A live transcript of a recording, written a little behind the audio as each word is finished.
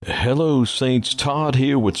Hello, Saints. Todd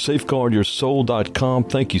here with SafeGuardYourSoul.com.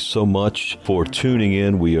 Thank you so much for tuning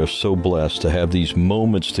in. We are so blessed to have these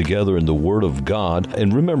moments together in the Word of God.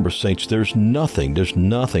 And remember, Saints, there's nothing,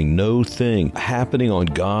 no thing happening on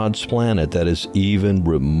God's planet that is even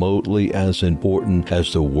remotely as important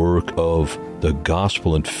as the work of the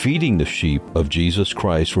gospel and feeding the sheep of Jesus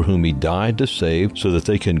Christ, for whom He died to save, so that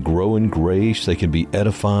they can grow in grace, they can be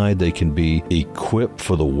edified, they can be equipped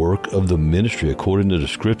for the work of the ministry according to the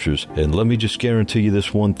Scriptures. And let me just guarantee you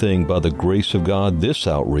this one thing: by the grace of God, this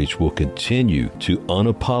outreach will continue to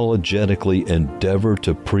unapologetically endeavor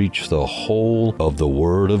to preach the whole of the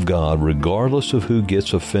Word of God, regardless of who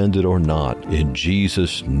gets offended or not, in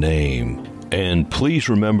Jesus' name. And please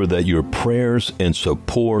remember that your prayers and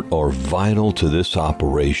support are vital to this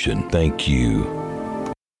operation. Thank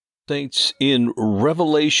you. Saints, in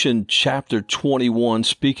Revelation chapter 21,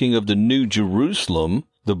 speaking of the New Jerusalem,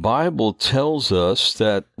 the Bible tells us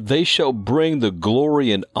that they shall bring the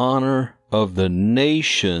glory and honor of the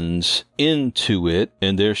nations into it,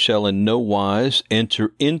 and there shall in no wise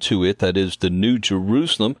enter into it, that is the New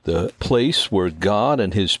Jerusalem, the place where God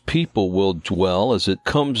and His people will dwell as it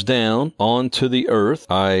comes down onto the earth,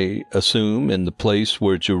 I assume in the place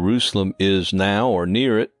where Jerusalem is now or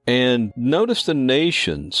near it. And notice the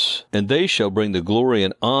nations, and they shall bring the glory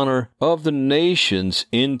and honor of the nations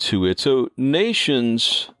into it. So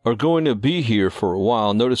nations are going to be here for a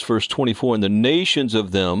while. Notice verse 24, and the nations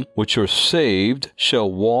of them which are saved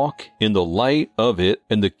shall walk in the light of it,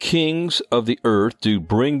 and the kings of the earth do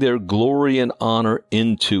bring their glory and honor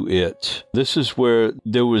into it. This is where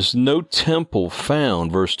there was no temple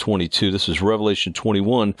found, verse 22. This is Revelation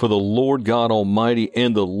 21. For the Lord God Almighty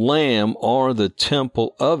and the Lamb are the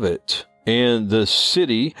temple of it. And the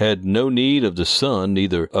city had no need of the sun,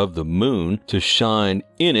 neither of the moon, to shine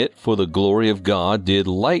in it, for the glory of God did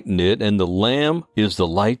lighten it, and the Lamb is the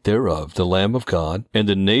light thereof, the Lamb of God. And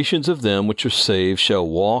the nations of them which are saved shall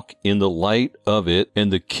walk in the light of it,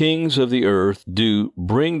 and the kings of the earth do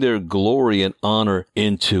bring their glory and honor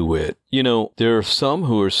into it. You know, there are some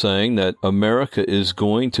who are saying that America is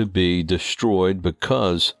going to be destroyed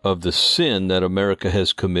because of the sin that America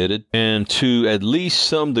has committed, and to at least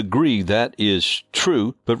some degree that is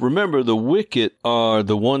true. But remember, the wicked are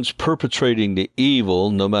the ones perpetrating the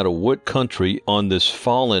evil, no matter what country on this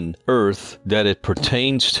fallen earth that it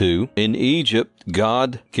pertains to. In Egypt,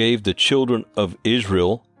 God gave the children of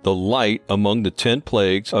Israel the light among the 10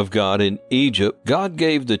 plagues of God in Egypt. God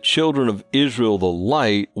gave the children of Israel the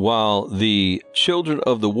light while the children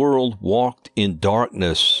of the world walked in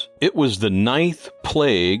darkness. It was the 9th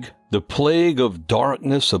plague, the plague of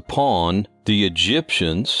darkness upon the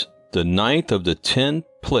Egyptians, the 9th of the 10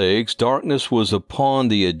 plagues. Darkness was upon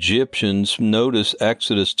the Egyptians. Notice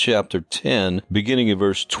Exodus chapter 10, beginning in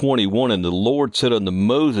verse 21. And the Lord said unto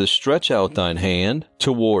Moses, stretch out thine hand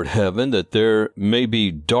toward heaven, that there may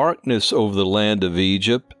be darkness over the land of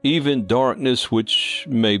Egypt, even darkness which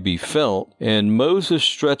may be felt. And Moses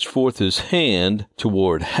stretched forth his hand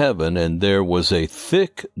toward heaven, and there was a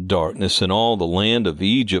thick darkness in all the land of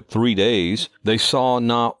Egypt 3 days. They saw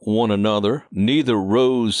not one another, neither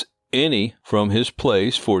rose any from his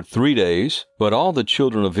place for 3 days, but all the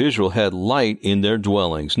children of Israel had light in their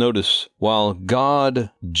dwellings. Notice, while God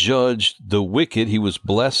judged the wicked, He was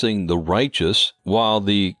blessing the righteous. While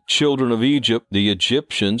the children of Egypt, the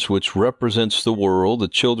Egyptians, which represents the world, the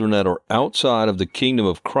children that are outside of the kingdom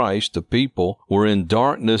of Christ, the people, were in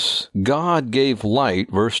darkness, God gave light,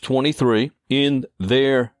 verse 23, in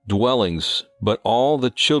their dwellings. But all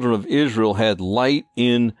the children of Israel had light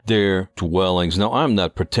in their dwellings. Now, I'm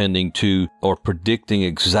not pretending to or predicting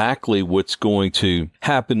exactly what's going to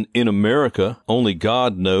happen in America. Only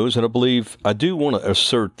God knows. And I do want to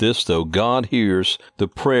assert this, though. God hears the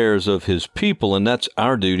prayers of His people, and that's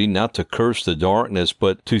our duty, not to curse the darkness,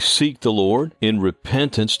 but to seek the Lord in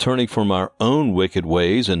repentance, turning from our own wicked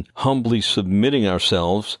ways and humbly submitting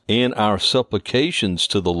ourselves and our supplications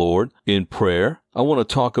to the Lord in prayer. I want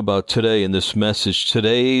to talk about today in this message,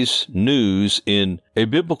 today's news in a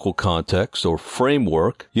biblical context or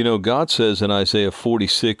framework. You know, God says in Isaiah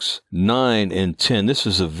 46, 9 and 10, this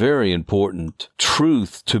is a very important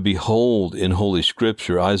truth to behold in Holy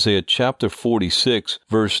Scripture. Isaiah chapter 46,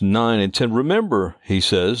 verse 9 and 10. Remember, He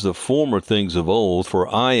says, the former things of old,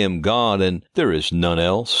 for I am God and there is none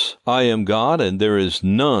else. I am God and there is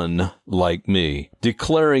none like me,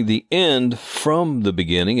 declaring the end from the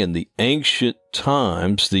beginning and the ancient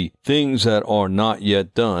times, the things that are not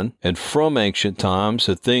yet done, and from ancient times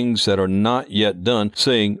the things that are not yet done,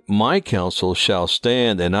 saying, my counsel shall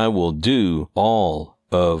stand, and I will do all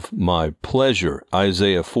of my pleasure.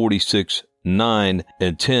 Isaiah 46, 9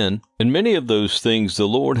 and 10. And many of those things the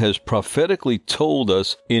Lord has prophetically told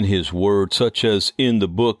us in His Word, such as in the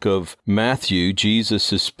book of Matthew,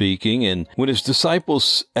 Jesus is speaking, and when His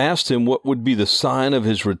disciples asked Him what would be the sign of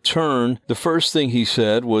His return, the first thing He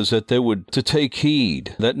said was that they would to take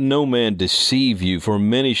heed, that no man deceive you, for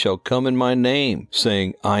many shall come in my name,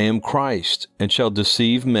 saying, I am Christ, and shall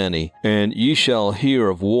deceive many. And ye shall hear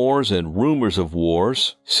of wars and rumors of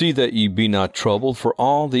wars. See that ye be not troubled, for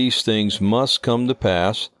all these things must come to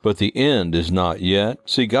pass, but the end is not yet.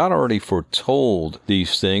 See, God already foretold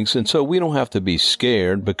these things, and so we don't have to be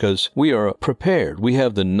scared because we are prepared. We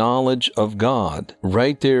have the knowledge of God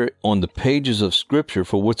right there on the pages of Scripture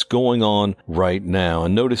for what's going on right now.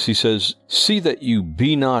 And notice He says, see that you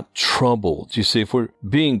be not troubled. You see, if we're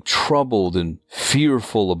being troubled and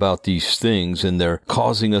fearful about these things and they're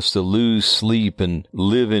causing us to lose sleep and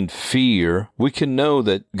live in fear, we can know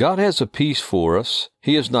that God has a peace for us.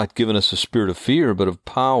 He has not given us a spirit of fear, but of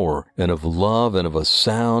power and of love and of a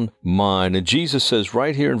sound mind. And Jesus says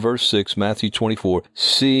right here in verse 6, Matthew 24,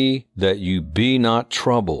 see that you be not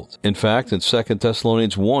troubled. In fact, in 2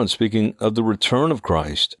 Thessalonians 1, speaking of the return of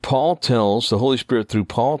Christ, the Holy Spirit through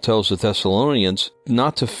Paul tells the Thessalonians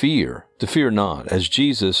not to fear not, as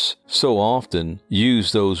Jesus so often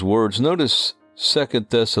used those words. Notice 2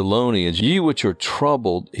 Thessalonians, ye which are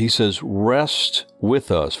troubled, he says, rest with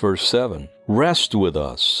us. Verse 7, rest with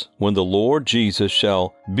us when the Lord Jesus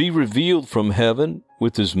shall be revealed from heaven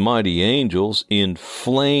with his mighty angels in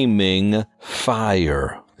flaming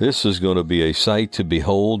fire. This is going to be a sight to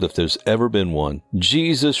behold if there's ever been one.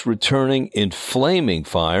 Jesus returning in flaming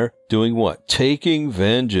fire, doing what? Taking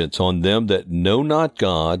vengeance on them that know not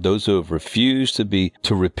God, those who have refused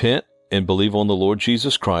to repent and believe on the Lord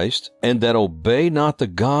Jesus Christ, and that obey not the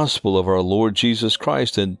gospel of our Lord Jesus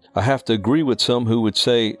Christ. And I have to agree with some who would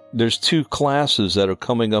say there's two classes that are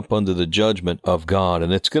coming up under the judgment of God,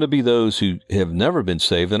 and it's going to be those who have never been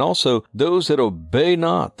saved, and also those that obey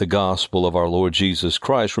not the gospel of our Lord Jesus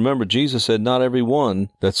Christ. Remember, Jesus said, not every one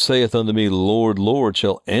that saith unto me, Lord, Lord,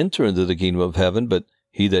 shall enter into the kingdom of heaven, but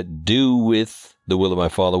he that doeth the will of my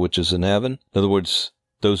Father which is in heaven. In other words,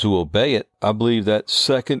 those who obey it. I believe that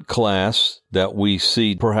second class that we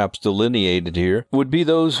see perhaps delineated here would be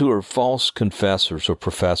those who are false confessors or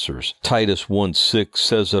professors. Titus 1:6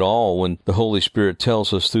 says it all when the Holy Spirit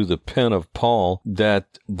tells us through the pen of Paul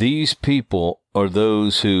that these people are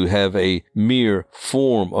those who have a mere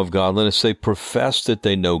form of God. Let us say profess that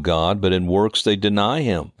they know God, but in works they deny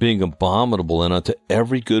him, being abominable and unto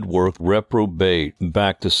every good work reprobate.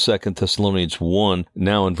 Back to 2 Thessalonians 1,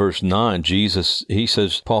 now in verse 9,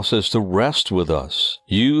 Paul says to rest with us,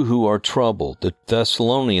 you who are troubled. The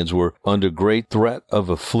Thessalonians were under great threat of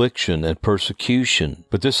affliction and persecution.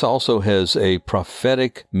 But this also has a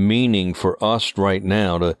prophetic meaning for us right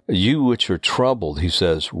now. To you which are troubled, he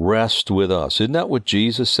says, rest with us. Isn't that what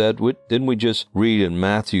Jesus said? Didn't we just read in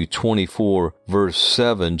Matthew 24, verse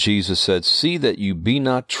 7, Jesus said, see that you be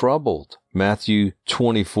not troubled. Matthew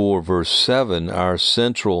 24, verse 7, our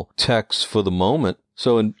central text for the moment.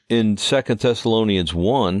 So in 2 Thessalonians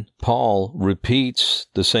 1, Paul repeats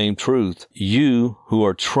the same truth. You who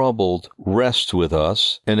are troubled, rest with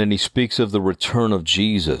us. And then he speaks of the return of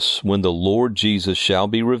Jesus, when the Lord Jesus shall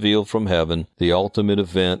be revealed from heaven, the ultimate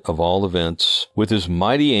event of all events, with his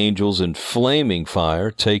mighty angels in flaming fire,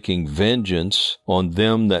 taking vengeance on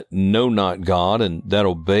them that know not God and that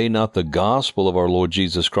obey not the gospel of our Lord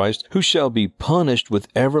Jesus Christ, who shall be punished with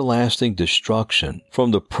everlasting destruction from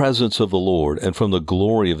the presence of the Lord and from the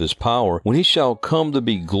glory of his power, when he shall come to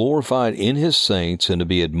be glorified in his saints and to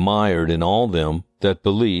be admired in all them that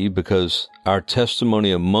believe, because our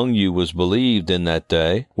testimony among you was believed in that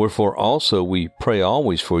day. Wherefore also we pray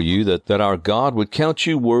always for you, that our God would count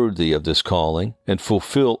you worthy of this calling, and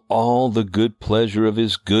fulfill all the good pleasure of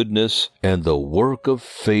his goodness, and the work of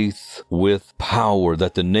faith with power,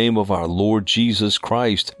 that the name of our Lord Jesus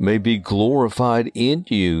Christ may be glorified in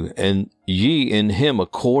you, and ye in him,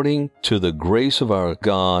 according to the grace of our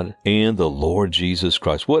God and the Lord Jesus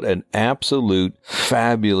Christ. What an absolute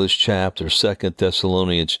fabulous chapter, 2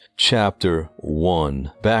 Thessalonians chapter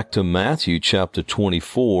 1. Back to Matthew chapter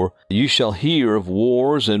 24. You shall hear of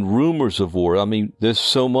wars and rumors of war. I mean, there's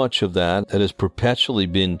so much of that has perpetually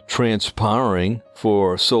been transpiring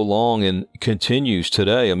for so long and continues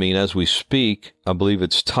today. I mean, as we speak, I believe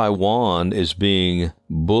it's Taiwan is being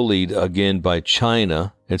bullied again by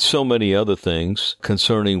China and so many other things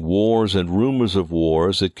concerning wars and rumors of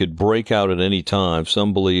wars that could break out at any time.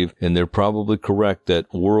 Some believe, and they're probably correct,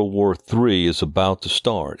 that World War III is about to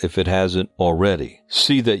start, if it hasn't already.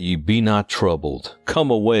 See that ye be not troubled. Come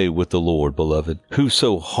away with the Lord, beloved.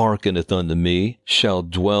 Whoso hearkeneth unto me shall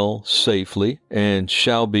dwell safely and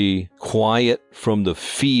shall be quiet from the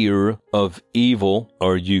fear of evil.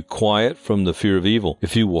 Are you quiet from the fear of evil?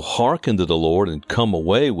 If you will hearken to the Lord and come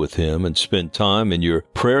away with him and spend time in your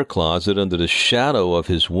prayer closet under the shadow of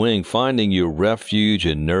his wing, finding your refuge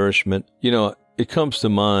and nourishment. You know, it comes to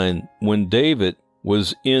mind when David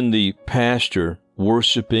was in the pasture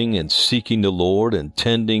worshiping and seeking the Lord and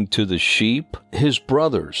tending to the sheep, his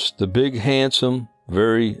brothers, the big, handsome,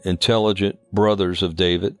 very intelligent brothers of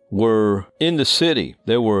David, were in the city.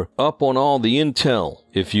 They were up on all the intel,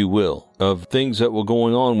 if you will, of things that were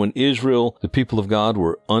going on when Israel, the people of God,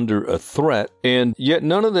 were under a threat, and yet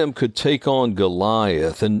none of them could take on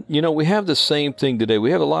Goliath. And, you know, we have the same thing today.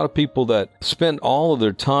 We have a lot of people that spend all of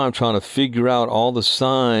their time trying to figure out all the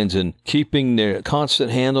signs and keeping their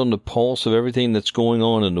constant hand on the pulse of everything that's going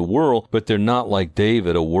on in the world, but they're not like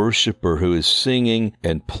David, a worshiper who is singing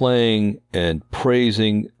and playing and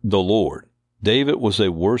praising the Lord. David was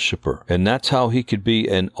a worshiper, and that's how he could be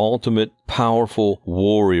an ultimate powerful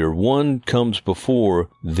warrior. One comes before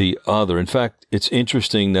the other. In fact, it's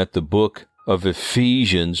interesting that the book of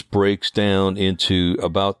Ephesians breaks down into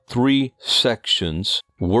about 3 sections: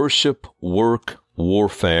 worship, work,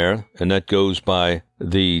 warfare, and that goes by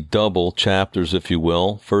the double chapters, if you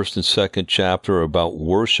will. First and second chapter are about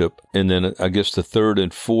worship, and then I guess the third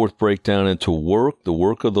and fourth break down into work, the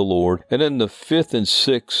work of the Lord, and then the fifth and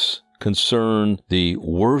sixth concern the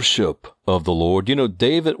worship of the Lord. You know,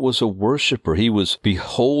 David was a worshiper. He was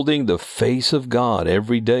beholding the face of God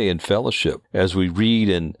every day in fellowship. As we read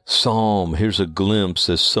in Psalm, here's a glimpse.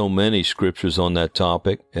 There's so many scriptures on that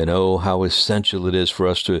topic. And oh, how essential it is for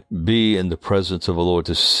us to be in the presence of the Lord,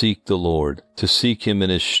 to seek the Lord, to seek him in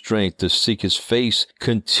his strength, to seek his face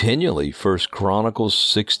continually. 1 Chronicles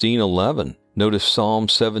 16:11. Notice Psalm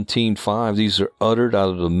 17:5. These are uttered out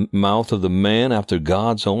of the mouth of the man after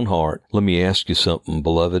God's own heart. Let me ask you something,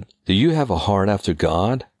 beloved. Do you have a heart after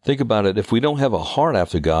God? Think about it. If we don't have a heart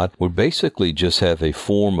after God, we basically just have a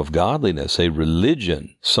form of godliness, a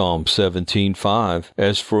religion. Psalm 17:5.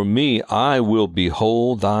 As for me, I will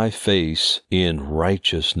behold thy face in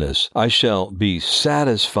righteousness. I shall be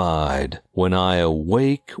satisfied when I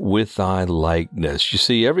awake with thy likeness. You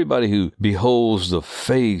see, everybody who beholds the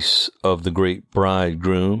face of the great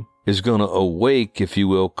bridegroom is going to awake, if you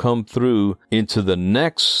will, come through into the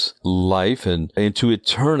next life and into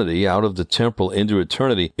eternity, out of the temporal into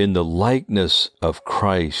eternity, in the likeness of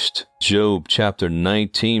Christ. Job chapter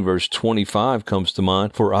 19, verse 25 comes to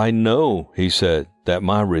mind. For I know, he said, that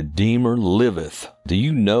my Redeemer liveth. Do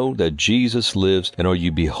you know that Jesus lives? And are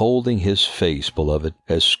you beholding his face, beloved,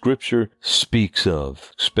 as Scripture speaks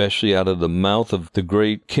of, especially out of the mouth of the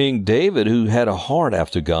great King David, who had a heart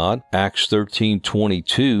after God? Acts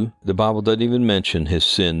 13:22, the Bible doesn't even mention his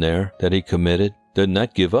sin there that he committed. Doesn't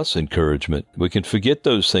that give us encouragement? We can forget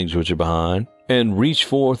those things which are behind and reach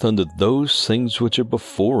forth unto those things which are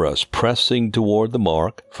before us, pressing toward the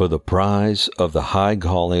mark for the prize of the high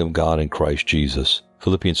calling of God in Christ Jesus.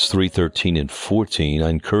 Philippians 3:13 and 14. I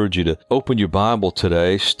encourage you to open your Bible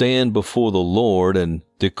today, stand before the Lord, and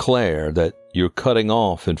declare that you're cutting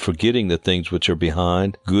off and forgetting the things which are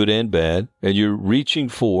behind, good and bad, and you're reaching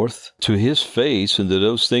forth to his face and to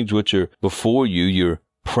those things which are before you. You're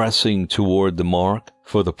pressing toward the mark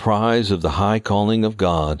for the prize of the high calling of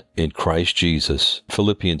God in Christ Jesus.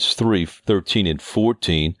 Philippians 3:13 and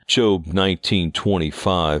 14. Job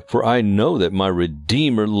 19:25. For I know that my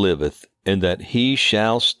Redeemer liveth, and that he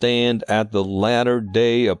shall stand at the latter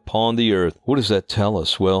day upon the earth. What does that tell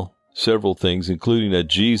us? Well, several things, including that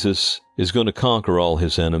Jesus is going to conquer all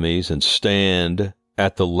his enemies and stand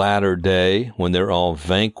at the latter day when they're all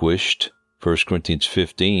vanquished. 1 Corinthians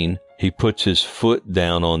 15. He puts his foot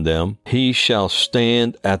down on them. He shall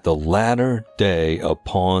stand at the latter day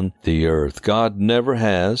upon the earth. God never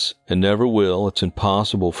has and never will. It's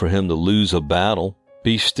impossible for him to lose a battle.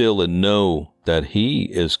 Be still and know that he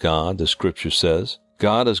is God, the Scripture says.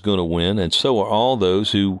 God is going to win, and so are all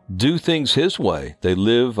those who do things his way. They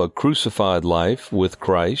live a crucified life with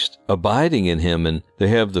Christ, abiding in him, and they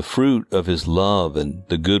have the fruit of his love and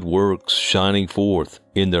the good works shining forth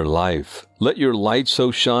in their life. Let your light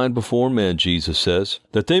so shine before men, Jesus says,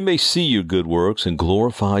 that they may see your good works and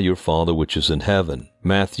glorify your Father which is in heaven.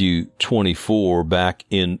 Matthew 24, back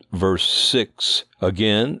in verse 6.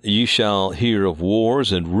 Again, ye shall hear of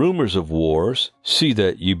wars and rumors of wars. See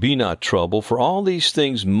that ye be not troubled, for all these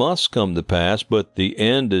things must come to pass, but the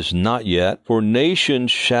end is not yet. For nation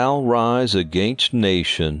shall rise against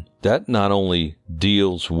nation. That not only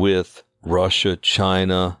deals with Russia,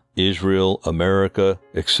 China, Israel, America,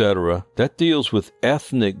 etc. That deals with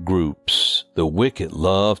ethnic groups. The wicked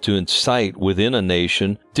love to incite within a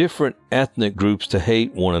nation different ethnic groups to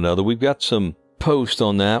hate one another. We've got some posts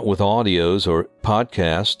on that with audios or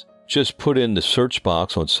podcasts. Just put in the search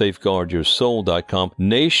box on safeguardyoursoul.com.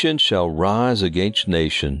 Nation shall rise against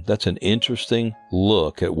nation. That's an interesting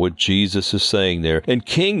look at what Jesus is saying there. And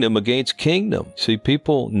kingdom against kingdom. See,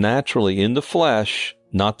 people naturally in the flesh,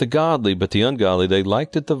 not the godly, but the ungodly, they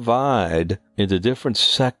like to divide into different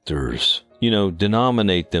sectors,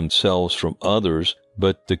 denominate themselves from others.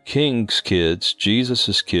 But the king's kids,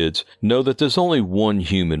 Jesus' kids, know that there's only one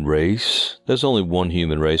human race. There's only one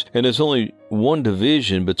human race. And there's only one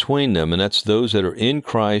division between them, and that's those that are in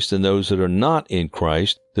Christ and those that are not in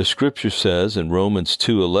Christ. The scripture says in Romans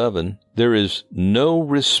 2:11, there is no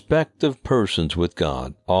respect of persons with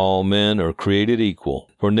God. All men are created equal.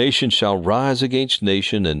 For nation shall rise against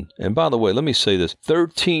nation. And by the way, let me say this.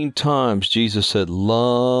 13 times Jesus said,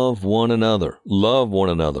 love one another. Love one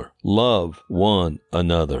another. Love one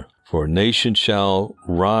another. For nation shall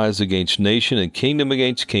rise against nation and kingdom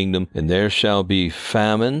against kingdom, and there shall be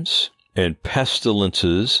famines and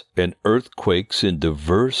pestilences and earthquakes in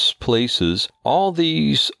diverse places. All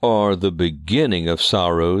these are the beginning of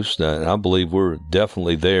sorrows. That I believe we're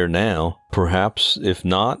definitely there now. Perhaps, if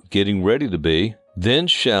not, getting ready to be. Then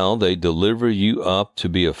shall they deliver you up to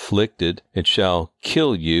be afflicted, and shall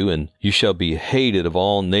kill you, and you shall be hated of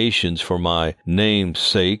all nations for my name's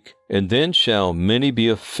sake. And then shall many be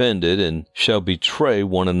offended, and shall betray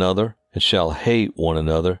one another, and shall hate one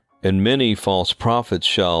another. And many false prophets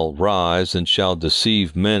shall rise, and shall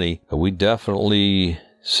deceive many. We definitely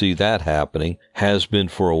see that happening. Has been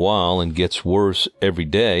for a while, and gets worse every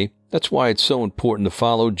day. That's why it's so important to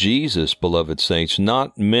follow Jesus, beloved saints,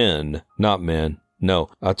 not men. Not men.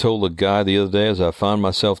 No, I told a guy the other day, as I find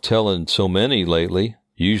myself telling so many lately,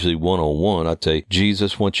 usually one-on-one, I say,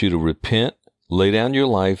 Jesus wants you to repent, lay down your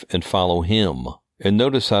life, and follow him. And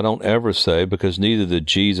notice I don't ever say, because neither did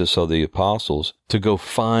Jesus or the apostles, to go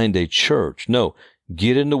find a church. No,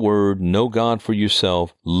 get in the Word, know God for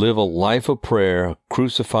yourself, live a life of prayer, a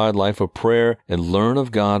crucified life of prayer, and learn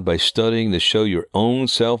of God by studying to show your own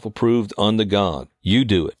self-approved unto God. You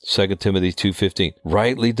do it. 2 Timothy 2:15.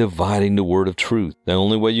 Rightly dividing the word of truth. The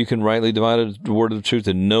only way you can rightly divide the word of truth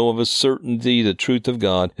and know of a certainty the truth of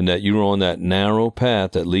God, and that you're on that narrow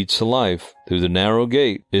path that leads to life through the narrow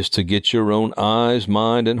gate, is to get your own eyes,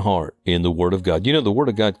 mind, and heart in the Word of God. The Word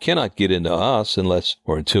of God cannot get into us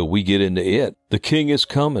until we get into it. The King is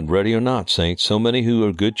coming, ready or not, saints. So many who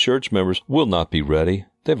are good church members will not be ready.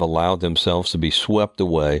 They've allowed themselves to be swept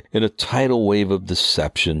away in a tidal wave of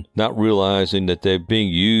deception, not realizing that they're being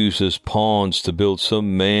used as pawns to build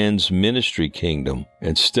some man's ministry kingdom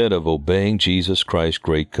instead of obeying Jesus Christ's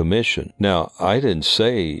Great Commission. Now, I didn't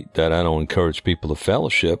say that I don't encourage people to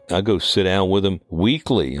fellowship. I go sit down with them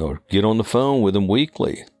weekly or get on the phone with them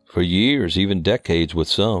weekly for years, even decades with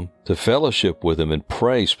some, to fellowship with them and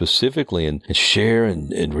pray specifically and share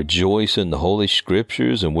and rejoice in the Holy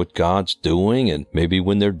Scriptures and what God's doing, and maybe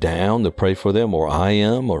when they're down to pray for them, or I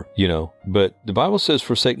am, or, But the Bible says,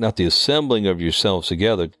 forsake not the assembling of yourselves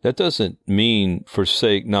together. That doesn't mean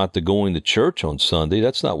forsake not the going to church on Sunday.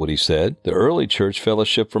 That's not what he said. The early church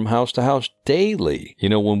fellowship from house to house daily.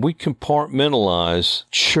 When we compartmentalize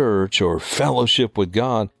church or fellowship with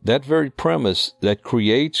God, that very premise, that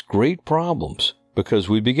creates great problems. Because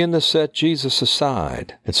we begin to set Jesus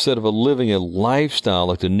aside instead of living a lifestyle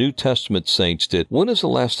like the New Testament saints did. When is the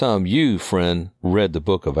last time you, friend, read the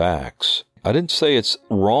book of Acts? I didn't say it's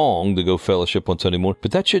wrong to go fellowship on Sunday morning,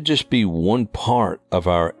 but that should just be one part of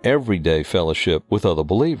our everyday fellowship with other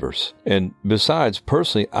believers. And besides,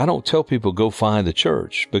 personally, I don't tell people go find a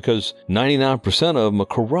church, because 99% of them are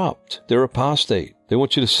corrupt. They're apostate. They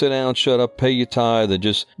want you to sit down, shut up, pay your tithe, and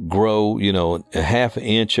just grow, a half an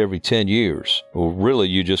inch every 10 years. Well, really,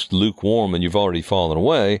 you're just lukewarm and you've already fallen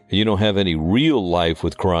away. And you don't have any real life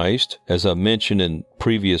with Christ. As I mentioned in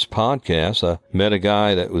previous podcasts, I met a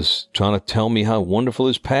guy that was trying to tell me how wonderful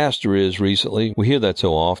his pastor is recently. We hear that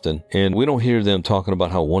so often. And we don't hear them talking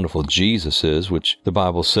about how wonderful Jesus is, which the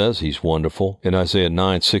Bible says he's wonderful. In Isaiah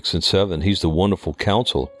 9, 6, and 7, he's the wonderful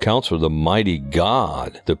counselor, the mighty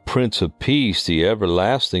God, the Prince of Peace, the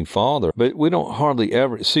everlasting Father. But we don't hardly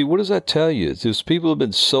ever see. What does that tell you? These people have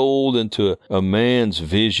been sold into a man's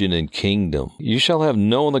vision and kingdom. You shall have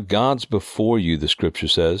known the gods before you, the scripture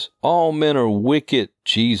says. All men are wicked.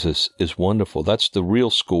 Jesus is wonderful. That's the real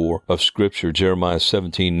score of Scripture. Jeremiah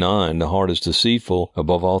 17:9. The heart is deceitful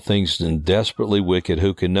above all things and desperately wicked.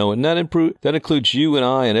 Who can know it? And that includes you and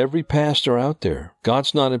I and every pastor out there.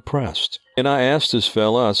 God's not impressed. And I asked this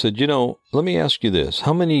fella, I said, let me ask you this.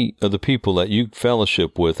 How many of the people that you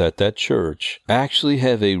fellowship with at that church actually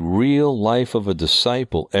have a real life of a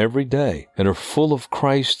disciple every day and are full of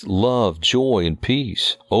Christ's love, joy, and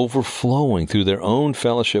peace, overflowing through their own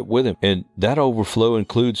fellowship with Him? And that overflow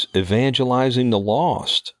includes evangelizing the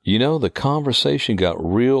lost. The conversation got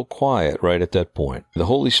real quiet right at that point. The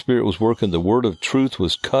Holy Spirit was working. The word of truth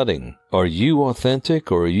was cutting. Are you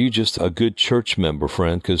authentic, or are you just a good church member,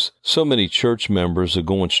 friend? Because so many church members are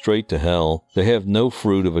going straight to hell. They have no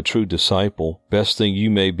fruit of a true disciple. Best thing you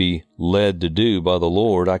may be led to do by the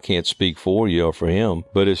Lord, I can't speak for you or for Him,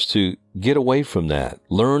 but is to get away from that.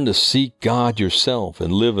 Learn to seek God yourself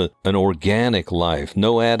and live an organic life,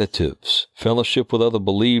 no additives. Fellowship with other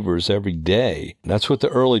believers every day. That's what the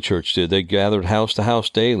early church did. They gathered house to house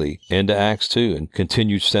daily, into Acts 2, and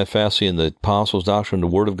continued steadfastly in the apostles' doctrine, the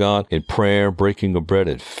Word of God, in prayer, breaking of bread,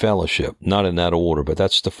 and fellowship. Not in that order, but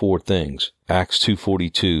that's the four things. Acts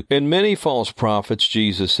 2:42. And many false prophets,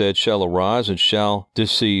 Jesus said, shall arise and shall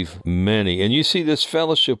deceive many. And you see, this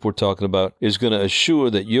fellowship we're talking about is going to assure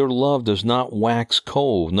that your love does not wax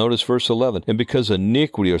cold. Notice verse 11. And because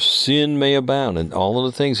iniquity or sin may abound, and all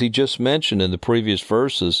of the things he just mentioned in the previous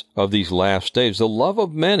verses of these last days, the love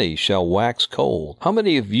of many shall wax cold. How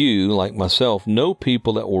many of you, like myself, know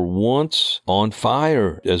people that were once on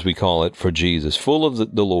fire, as we call it, for Jesus, full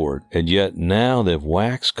of the Lord, and yet now they've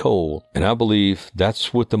waxed cold? And I believe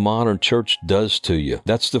that's what the modern church does to you.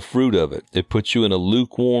 That's the fruit of it. It puts you in a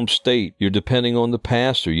lukewarm state. You're depending on the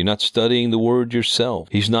pastor. You're not studying the Word yourself.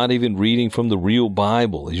 He's not even reading from the real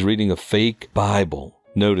Bible. He's reading a fake Bible.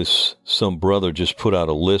 Notice some brother just put out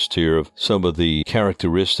a list here of some of the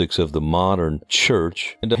characteristics of the modern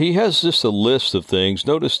church. And he has just a list of things.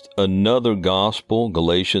 Notice another gospel,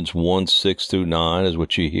 Galatians 1:6-9 is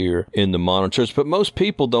what you hear in the modern church. But most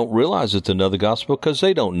people don't realize it's another gospel because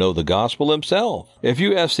they don't know the gospel themselves. If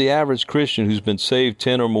you ask the average Christian who's been saved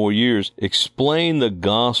 10 or more years, explain the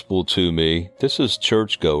gospel to me. This is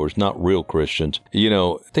churchgoers, not real Christians.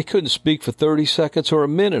 They couldn't speak for 30 seconds or a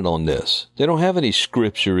minute on this. They don't have any scripture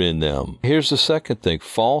in them. Here's the second thing,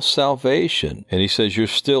 false salvation. And he says you're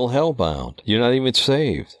still hellbound. You're not even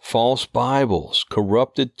saved. False Bibles,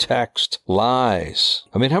 corrupted text, lies.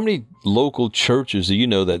 How many local churches do you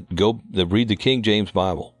know that read the King James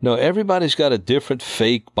Bible? No, everybody's got a different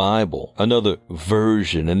fake Bible, another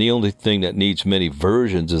version, and the only thing that needs many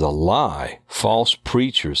versions is a lie. False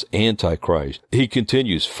preachers, antichrist. He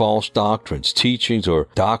continues, false doctrines, teachings or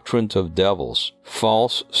doctrines of devils.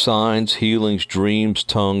 False signs, healings, dreams,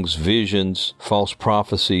 tongues, visions, false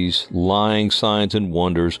prophecies, lying signs and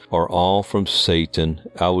wonders are all from Satan.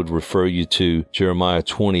 I would refer you to Jeremiah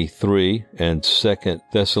 23 and 2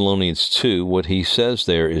 Thessalonians 2. What he says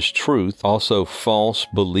there is truth. Also, false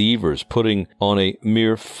believers putting on a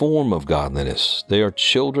mere form of godliness. They are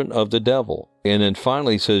children of the devil. And then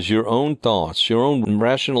finally he says your own thoughts, your own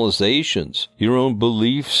rationalizations, your own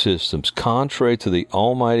belief systems, contrary to the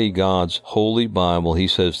Almighty God's holy Bible. He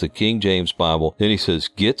says the King James Bible. Then he says,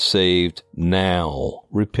 get saved now.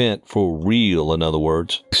 Repent for real, in other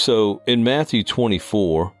words. So in Matthew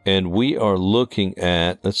 24, and we are looking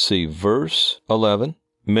at, verse 11.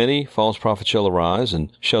 Many false prophets shall arise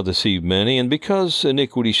and shall deceive many, and because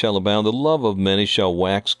iniquity shall abound, the love of many shall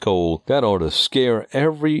wax cold. That ought to scare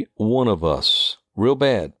every one of us real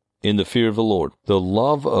bad in the fear of the Lord. The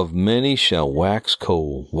love of many shall wax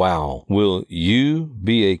cold. Wow. Will you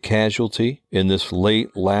be a casualty in this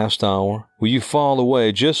late last hour? Will you fall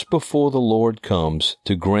away just before the Lord comes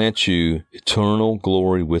to grant you eternal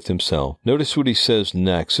glory with himself? Notice what he says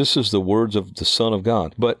next. This is the words of the Son of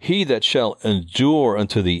God. But he that shall endure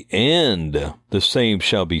unto the end, the same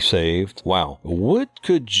shall be saved. Wow. What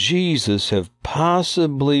could Jesus have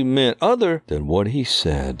possibly meant other than what he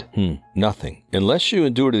said? Nothing. Unless you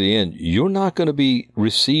endure to the end, you're not going to be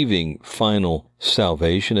receiving final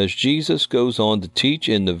salvation, as Jesus goes on to teach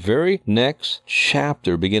in the very next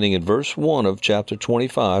chapter, beginning in verse 1 of chapter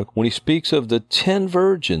 25, when he speaks of the 10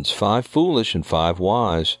 virgins, 5 foolish and 5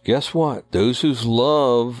 wise. Guess what? Those whose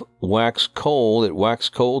love waxed cold, it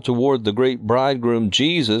waxed cold toward the great bridegroom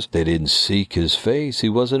Jesus. They didn't seek his face. He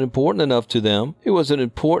wasn't important enough to them. It wasn't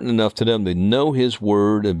important enough to them to know his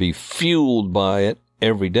word and be fueled by it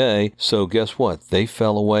every day. So guess what? They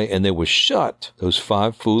fell away and they were shut. Those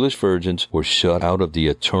 5 foolish virgins were shut out of the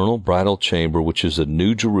eternal bridal chamber, which is the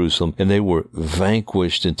New Jerusalem, and they were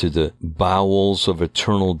vanquished into the bowels of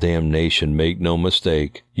eternal damnation. Make no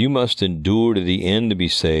mistake. You must endure to the end to be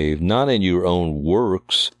saved, not in your own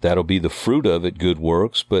works. That'll be the fruit of it, good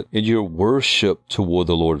works, but in your worship toward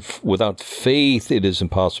the Lord. Without faith, it is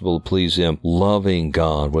impossible to please Him. Loving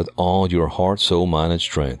God with all your heart, soul, mind, and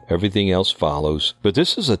strength. Everything else follows. But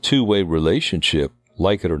this is a two-way relationship,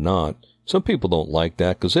 like it or not. Some people don't like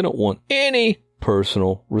that because they don't want any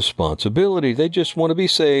personal responsibility. They just want to be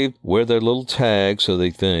saved, wear their little tag, so they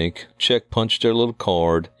think, punch their little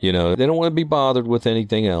card. They don't want to be bothered with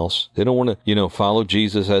anything else. They don't want to, follow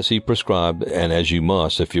Jesus as He prescribed, and as you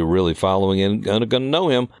must, if you're really following and going to know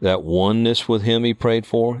Him, that oneness with Him He prayed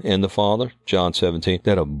for in the Father, John 17,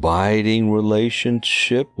 that abiding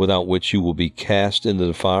relationship without which you will be cast into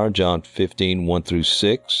the fire, John 15,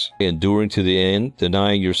 1-6, enduring to the end,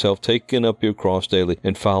 denying yourself, taking up your cross daily,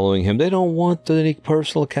 and following Him. They don't want any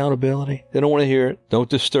personal accountability. They don't want to hear it. Don't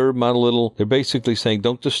disturb my little, they're basically saying,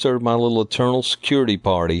 don't disturb my little eternal security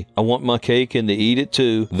party. I want my cake and to eat it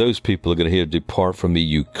too. Those people are going to hear, depart from me,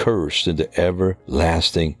 you cursed, into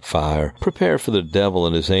everlasting fire. Prepare for the devil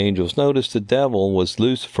and his angels. Notice the devil was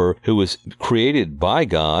Lucifer, who was created by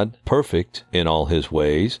God, perfect in all his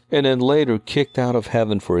ways, and then later kicked out of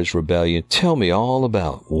heaven for his rebellion. Tell me all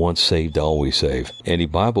about once saved, always saved. Any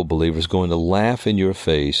Bible believer is going to laugh in your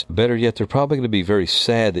face. Better yet, they're probably going to be very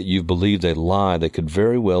sad that you've believed a lie that could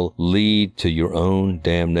very well lead to your own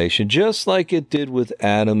damnation, just like it did with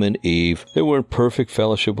Adam and Eve. They were in perfect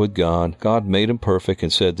fellowship with God. God made them perfect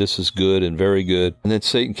and said, this is good and very good. And then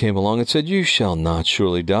Satan came along and said, you shall not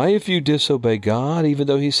surely die. If you disobey God, even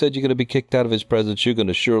though He said you're going to be kicked out of His presence, you're going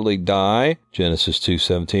to surely die. Genesis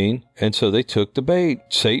 2:17. And so they took the bait.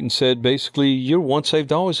 Satan said, basically, you're once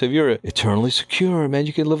saved, always saved. You're eternally secure, man.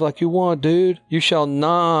 You can live like you want, dude. You shall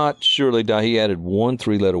not surely die. He added one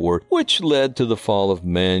 3-letter word, which led to the fall of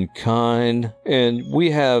mankind. And we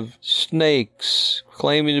have snakes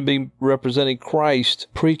claiming to be representing Christ,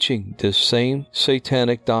 preaching this same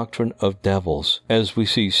satanic doctrine of devils. As we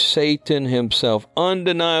see Satan himself,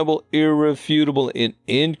 undeniable, irrefutable, and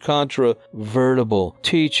incontrovertible,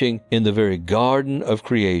 teaching in the very garden of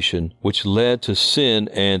creation, which led to sin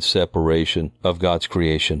and separation of God's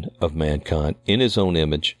creation of mankind in His own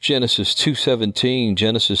image. Genesis 2:17,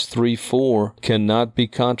 Genesis 3:4 cannot be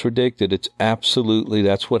contradicted. It's absolutely,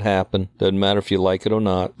 that's what happened. Doesn't matter if you like it or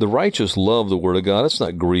not. The righteous love the Word of God. It's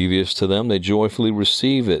not grievous to them. They joyfully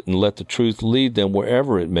receive it and let the truth lead them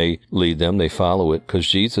wherever it may lead them. They follow it because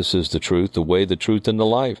Jesus is the truth, the way, the truth, and the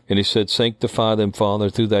life. And He said, sanctify them, Father,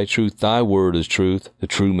 through Thy truth. Thy word is truth. The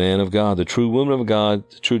true man of God, the true woman of God,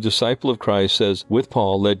 the true disciple of Christ says with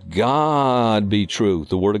Paul, let God be true,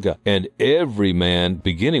 the Word of God, and every man,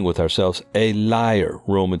 beginning with ourselves, a liar,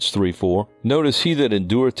 Romans 3:4. Notice, he that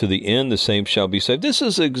endureth to the end, the same shall be saved. This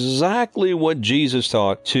is exactly what Jesus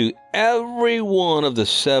taught to every one of the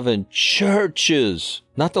 7 churches,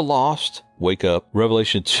 not the lost. Wake up.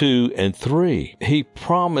 Revelation 2:3. He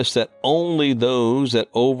promised that only those that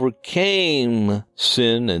overcame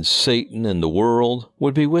sin and Satan and the world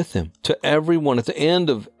would be with Him. To everyone, at the end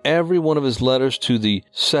of every one of His letters to the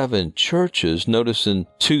 7 churches, notice in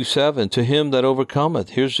 2:7, to him that overcometh.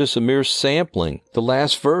 Here's just a mere sampling. The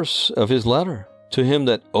last verse of His letter. To him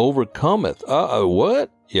that overcometh. What?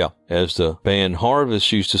 Yeah, as the band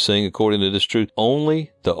Harvest used to sing, according to this truth, only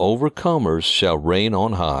the overcomers shall reign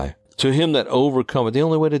on high. To him that overcometh. The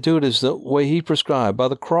only way to do it is the way He prescribed, by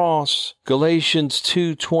the cross. Galatians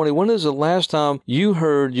 2:20. When is the last time you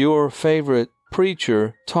heard your favorite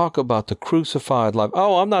preacher talk about the crucified life?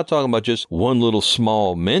 Oh, I'm not talking about just one little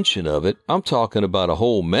small mention of it. I'm talking about a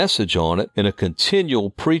whole message on it and a continual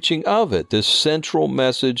preaching of it. This central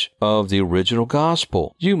message of the original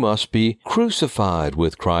gospel. You must be crucified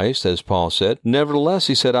with Christ, as Paul said. Nevertheless,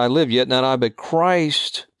 he said, I live, yet not I, but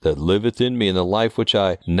Christ that liveth in me, in the life which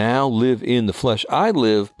I now live in the flesh. I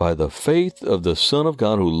live by the faith of the Son of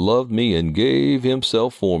God who loved me and gave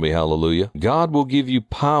Himself for me. Hallelujah. God will give you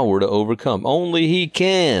power to overcome. Only He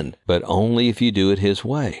can, but only if you do it His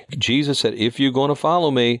way. Jesus said, if you're going to follow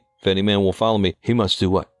me, if any man will follow me, he must do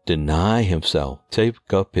what? Deny himself, take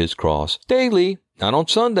up his cross daily. Not on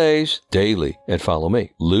Sundays, daily, and follow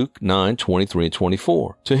me. Luke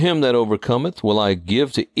 9:23-24. To him that overcometh will I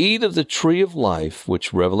give to eat of the tree of life,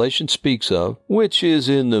 which Revelation speaks of, which is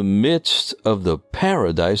in the midst of the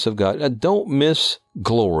paradise of God. Now, don't miss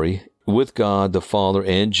glory with God the Father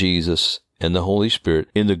and Jesus and the Holy Spirit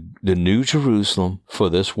in the New Jerusalem for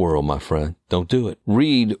this world, my friend. Don't do it.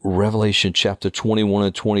 Read Revelation chapter 21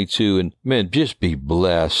 and 22, and man, just be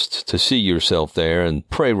blessed to see yourself there and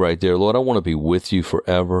pray right there. Lord, I want to be with you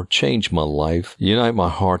forever. Change my life. Unite my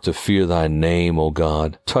heart to fear thy name, O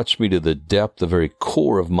God. Touch me to the depth, the very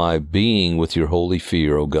core of my being with your holy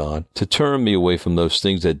fear, O God. To turn me away from those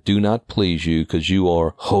things that do not please you, because you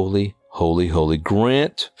are holy, holy, holy.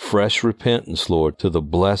 Grant fresh repentance, Lord, to the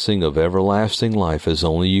blessing of everlasting life as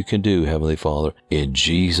only you can do, Heavenly Father, in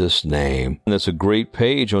Jesus' name. And that's a great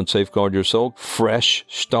page on Safeguard Your Soul. Fresh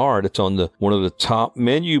Start. It's on one of the top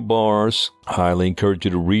menu bars. I highly encourage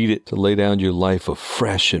you to read it, to lay down your life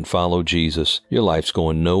afresh and follow Jesus. Your life's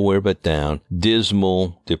going nowhere but down.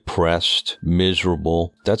 Dismal, depressed,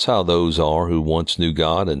 miserable. That's how those are who once knew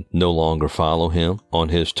God and no longer follow him on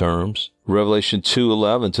his terms. Revelation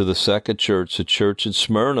 2:11, to the second church, the church in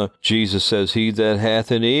Smyrna, Jesus says, he that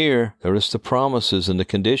hath an ear, notice the promises and the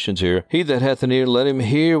conditions here, he that hath an ear, let him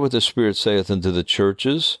hear what the Spirit saith unto the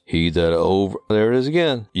churches. There it is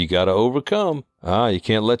again. You got to overcome. You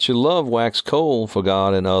can't let your love wax cold for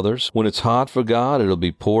God and others. When it's hot for God, it'll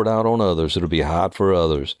be poured out on others. It'll be hot for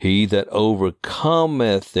others. He that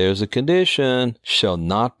overcometh, there's a condition, shall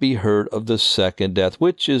not be hurt of the second death,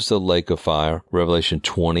 which is the lake of fire. Revelation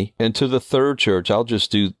 20. And to the third church, I'll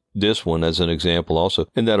just do this one as an example also,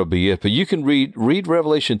 and that'll be it. But you can read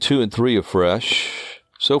Revelation 2 and 3 afresh.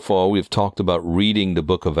 So far, we've talked about reading the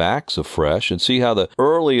book of Acts afresh and see how the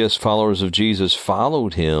earliest followers of Jesus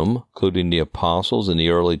followed him, including the apostles and the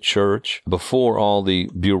early church. Before all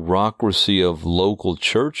the bureaucracy of local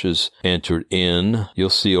churches entered in,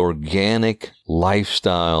 you'll see organic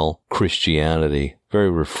lifestyle Christianity. Very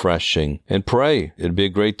refreshing. And pray. It'd be a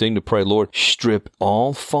great thing to pray, Lord, strip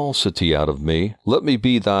all falsity out of me. Let me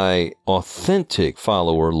be thy authentic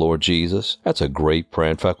follower, Lord Jesus. That's a great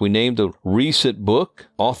prayer. In fact, we named a recent book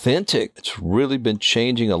Authentic. It's really been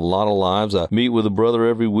changing a lot of lives. I meet with a brother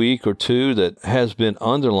every week or two that has been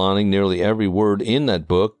underlining nearly every word in that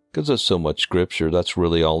book because there's so much scripture. That's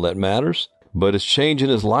really all that matters. But it's changing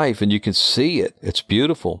his life, and you can see it. It's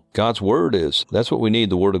beautiful. God's Word is. That's what we need,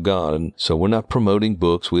 the Word of God. And so we're not promoting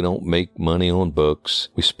books. We don't make money on books.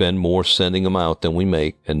 We spend more sending them out than we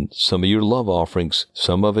make. And some of your love offerings,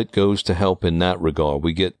 some of it goes to help in that regard.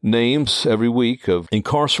 We get names every week of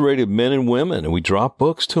incarcerated men and women, and we drop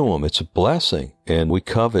books to them. It's a blessing. And we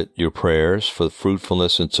covet your prayers for the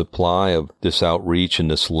fruitfulness and supply of this outreach in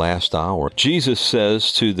this last hour. Jesus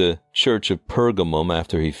says to the church of Pergamum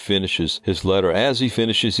after he finishes his letter, as he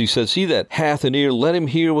finishes, he says, he that hath an ear, let him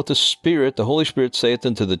hear what the Holy Spirit saith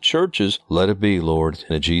unto the churches. Let it be, Lord,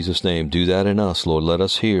 in Jesus' name. Do that in us, Lord. Let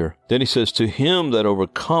us hear. Then he says, to him that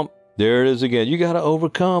overcome. There it is again. You got to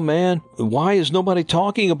overcome, man. Why is nobody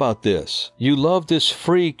talking about this? You love this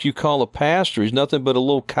freak you call a pastor. He's nothing but a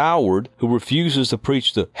little coward who refuses to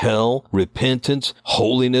preach the hell, repentance,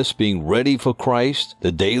 holiness, being ready for Christ,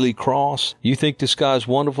 the daily cross. You think this guy's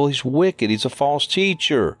wonderful? He's wicked. He's a false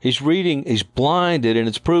teacher. He's blinded, and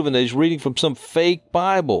it's proven that he's reading from some fake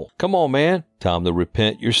Bible. Come on, man. Time to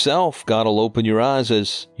repent yourself. God will open your eyes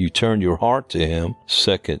as you turn your heart to him.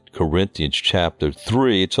 2 Corinthians chapter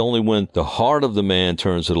 3. It's only when the heart of the man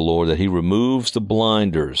turns to the Lord that he removes the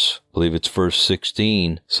blinders. I believe it's verse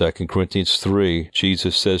 16, 2 Corinthians 3.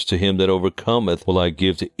 Jesus says, to him that overcometh will I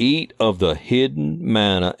give to eat of the hidden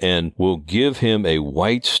manna, and will give him a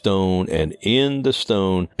white stone, and in the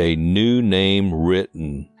stone a new name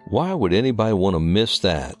written. Why would anybody want to miss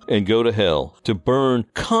that and go to hell? To burn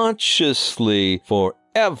consciously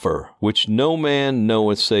forever, which no man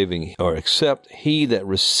knoweth saving, or except he that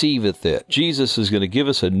receiveth it. Jesus is going to give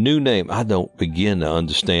us a new name. I don't begin to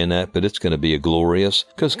understand that, but it's going to be a glorious,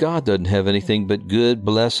 because God doesn't have anything but good,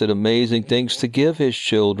 blessed, amazing things to give his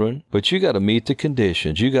children. But you got to meet the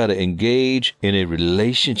conditions. You got to engage in a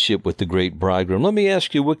relationship with the great bridegroom. Let me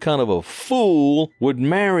ask you, what kind of a fool would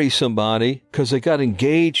marry somebody because they got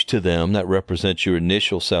engaged to them? That represents your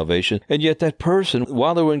initial salvation. And yet that person,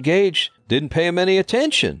 while they were engaged, didn't pay him any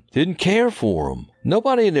attention, didn't care for him.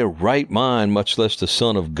 Nobody in their right mind, much less the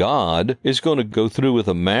Son of God, is going to go through with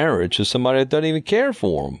a marriage to somebody that doesn't even care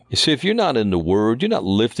for them. You see, if you're not in the Word, you're not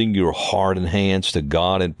lifting your heart and hands to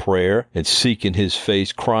God in prayer and seeking his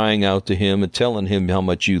face, crying out to him and telling him how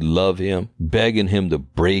much you love him, begging him to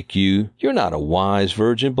break you, you're not a wise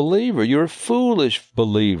virgin believer. You're a foolish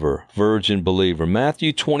believer, virgin believer.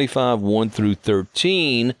 Matthew 25, 1 through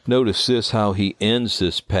 13. Notice this, how he ends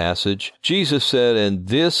this passage. Jesus said, and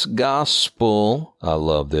this gospel I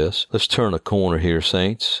love this. Let's turn a corner here,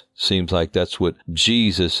 saints. Seems like that's what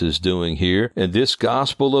Jesus is doing here. And this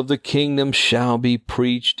gospel of the kingdom shall be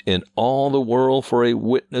preached in all the world for a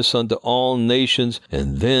witness unto all nations,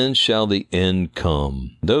 and then shall the end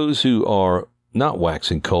come. Those who are not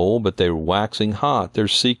waxing cold, but they're waxing hot. They're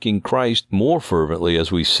seeking Christ more fervently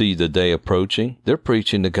as we see the day approaching. They're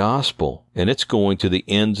preaching the gospel, and it's going to the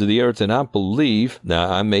ends of the earth. And I believe, now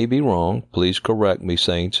I may be wrong, please correct me,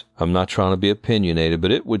 saints. I'm not trying to be opinionated,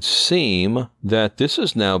 but it would seem that this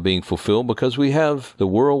is now being fulfilled because we have the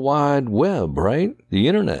World Wide Web, right? The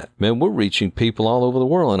internet. Man, we're reaching people all over the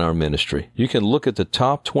world in our ministry. You can look at the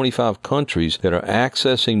top 25 countries that are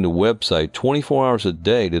accessing the website 24 hours a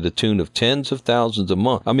day to the tune of tens of thousands a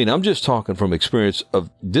month. I mean, I'm just talking from experience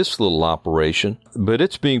of this little operation, but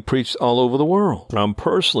it's being preached all over the world. I'm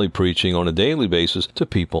personally preaching on a daily basis to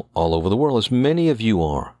people all over the world, as many of you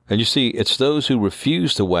are. And you see, it's those who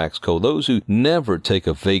refuse to wax cold, those who never take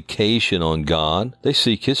a vacation on God. They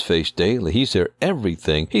seek His face daily. He's their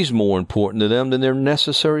everything. He's more important to them than their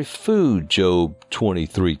necessary food, Job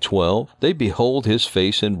 23:12. They behold His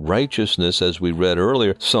face in righteousness, as we read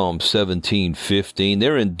earlier, Psalm 17:15.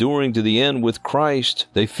 They're enduring to the end with Christ.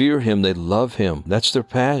 They fear Him. They love Him. That's their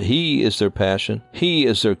passion. He is their passion. He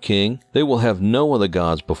is their King. They will have no other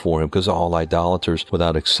gods before Him, because all idolaters,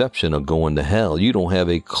 without exception, are going to hell. You don't have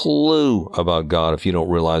a clue about God if you don't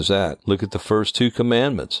realize that. Look at the first two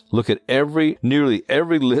commandments. Look at nearly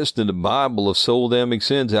every list in the Bible of soul-damning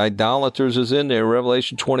sins. Idolaters is in there.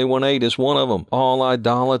 Revelation 21:8 is one of them. All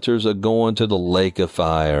idolaters are going to the lake of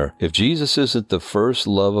fire. If Jesus isn't the first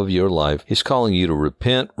love of your life, He's calling you to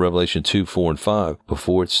repent, Revelation 2:4 and 5,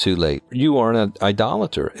 before it's too late. You are an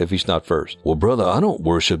idolater if He's not first. Well, brother, I don't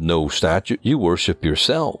worship no statue. You worship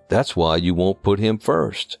yourself. That's why you won't put Him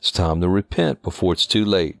first. It's time to repent before it's too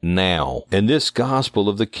late. Now. And this gospel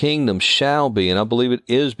of the kingdom shall be, and I believe it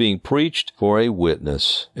is being preached, for a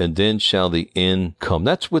witness, and then shall the end come.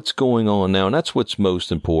 That's what's going on now, and that's what's most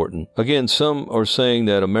important. Again, some are saying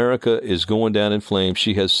that America is going down in flames.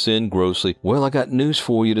 She has sinned grossly. Well, I got news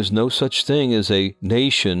for you. There's no such thing as a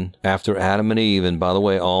nation after Adam and Eve. And by the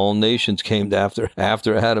way, all nations came after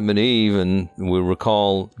Adam and Eve. And we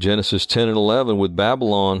recall Genesis 10 and 11 with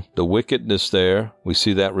Babylon, the wickedness there. We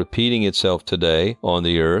see that repeating itself today on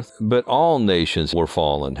the earth. But all nations were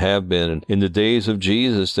fallen, have been. And in the days of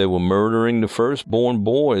Jesus, they were murdering the firstborn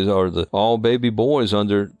boys, or all baby boys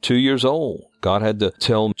under 2 years old. God had to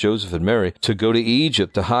tell Joseph and Mary to go to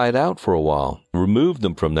Egypt to hide out for a while, remove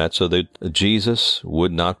them from that so that Jesus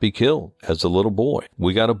would not be killed as a little boy.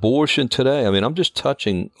 We got abortion today. I mean, I'm just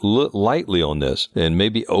touching lightly on this and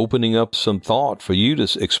maybe opening up some thought for you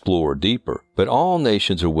to explore deeper. But all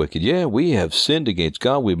nations are wicked. Yeah, we have sinned against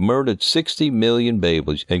God. We've murdered 60 million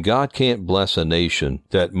babies, and God can't bless a nation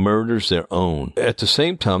that murders their own. At the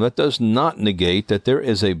same time, that does not negate that there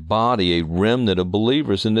is a body, a remnant of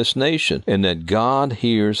believers in this nation, and that God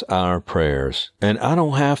hears our prayers. And I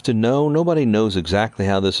don't have to know. Nobody knows exactly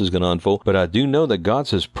how this is going to unfold, but I do know that God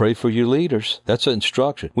says, pray for your leaders. That's an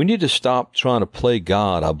instruction. We need to stop trying to play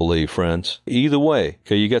God, I believe, friends. Either way,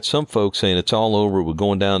 okay, you got some folks saying it's all over. We're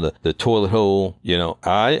going down the toilet hole. You know,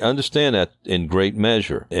 I understand that in great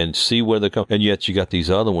measure and see where they come. And yet you got these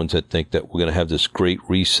other ones that think that we're going to have this great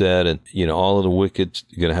reset and, you know, all of the wicked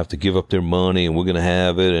are going to have to give up their money and we're going to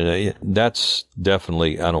have it. And that's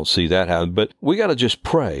definitely, I don't see that happen. But we got to just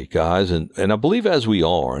pray, guys. And I believe as we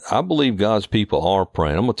are, I believe God's people are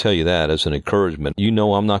praying. I'm going to tell you that as an encouragement. You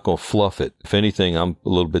know, I'm not going to fluff it. If anything, I'm a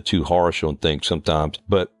little bit too harsh on things sometimes.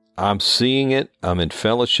 But I'm seeing it. I'm in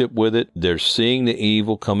fellowship with it. They're seeing the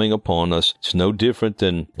evil coming upon us. It's no different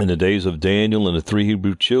than in the days of Daniel and the 3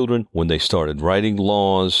 Hebrew children when they started writing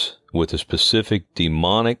laws with a specific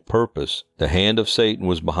demonic purpose. The hand of Satan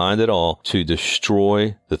was behind it all to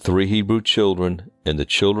destroy the 3 Hebrew children and the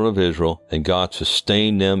children of Israel, and God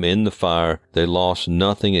sustained them in the fire. They lost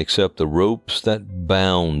nothing except the ropes that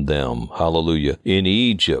bound them. Hallelujah. In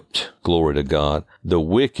Egypt, glory to God, the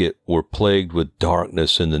wicked were plagued with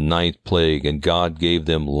darkness in the 9th plague, and God gave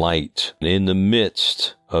them light. In the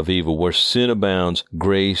midst of evil, where sin abounds,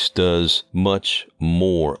 grace does much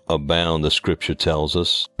more abound, the scripture tells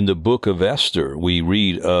us. In the book of Esther, we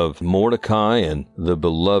read of Mordecai and the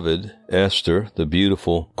beloved Esther, the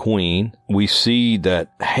beautiful queen. We see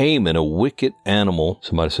that Haman, a wicked animal,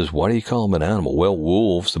 somebody says, why do you call him an animal? Well,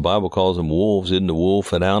 wolves, the Bible calls them wolves. Isn't the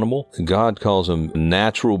wolf an animal? God calls him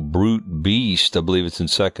natural brute beast. I believe it's in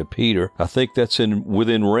 2 Peter. I think that's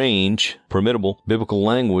within range, permittable biblical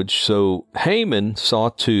language. So Haman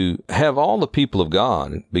sought to have all the people of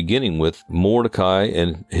God, beginning with Mordecai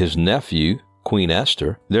and his nephew, Queen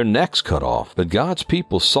Esther, their necks cut off. But God's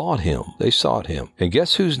people sought him. They sought him. And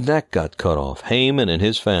guess whose neck got cut off? Haman and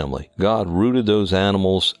his family. God rooted those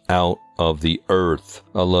animals out of the earth.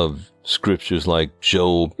 I love scriptures like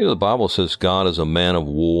Job. The Bible says God is a man of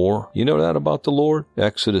war. You know that about the Lord?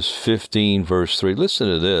 Exodus 15 verse 3. Listen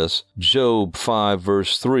to this. Job 5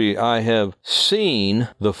 verse 3. I have seen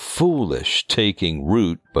the foolish taking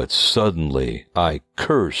root, but suddenly I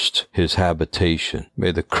cursed his habitation.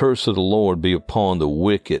 May the curse of the Lord be upon the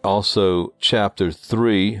wicked. Also, chapter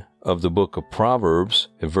 3 of the book of Proverbs,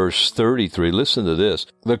 in verse 33, listen to this.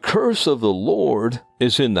 The curse of the Lord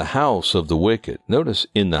is in the house of the wicked. Notice,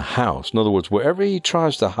 in the house. In other words, wherever he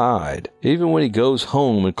tries to hide, even when he goes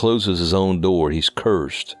home and closes his own door, he's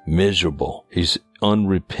cursed, miserable. He's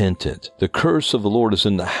unrepentant. The curse of the Lord is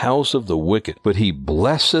in the house of the wicked, but he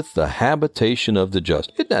blesseth the habitation of the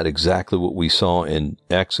just. Isn't that exactly what we saw in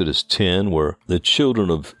Exodus 10, where the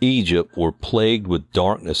children of Egypt were plagued with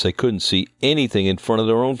darkness? They couldn't see anything in front of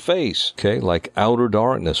their own face. Okay, like outer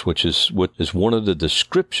darkness, which is what is one of the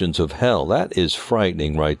descriptions of hell. That is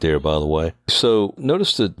frightening right there, by the way. So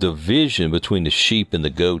notice the division between the sheep and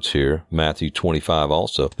the goats here, Matthew 25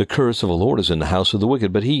 also. The curse of the Lord is in the house of the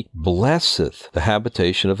wicked, but he blesseth the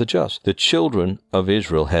habitation of the just. The children of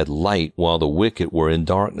Israel had light while the wicked were in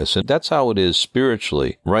darkness. And that's how it is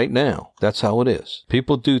spiritually right now. That's how it is.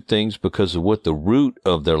 People do things because of what the root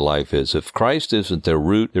of their life is. If Christ isn't their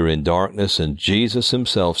root, they're in darkness. And Jesus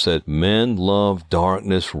himself said, men love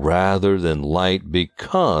darkness rather than light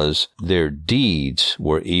because their deeds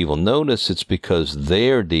were evil. Notice it's because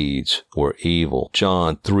their deeds were evil.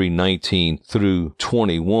 John 3:19 through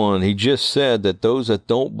 21. He just said that those that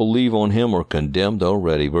don't believe on him are condemned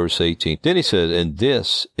already. Verse 18. Then he said, and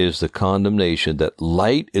this is the condemnation, that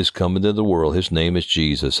light is come into the world. His name is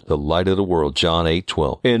Jesus, the light of the world. John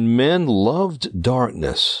 8:12. And men loved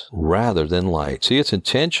darkness rather than light. See, it's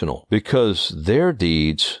intentional because their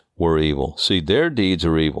deeds were evil. See, their deeds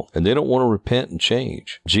are evil, and they don't want to repent and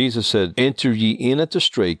change. Jesus said, enter ye in at the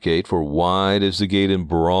strait gate, for wide is the gate and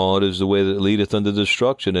broad is the way that leadeth unto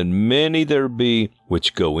destruction, and many there be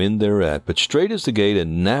which go in thereat. But strait is the gate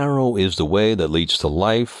and narrow is the way that leads to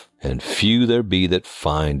life, and few there be that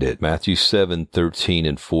find it. Matthew 7:13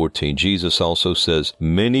 and 14. Jesus also says,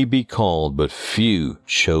 many be called, but few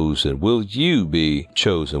chosen. Will you be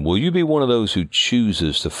chosen? Will you be one of those who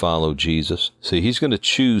chooses to follow Jesus? See, he's going to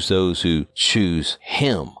choose those who choose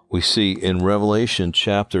him. We see in Revelation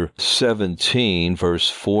chapter 17,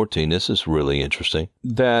 verse 14, this is really interesting,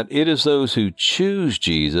 that it is those who choose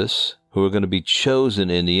Jesus who are going to be chosen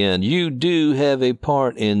in the end. You do have a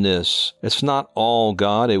part in this. It's not all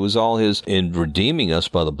God. It was all his in redeeming us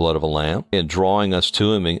by the blood of a lamb and drawing us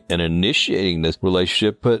to him and initiating this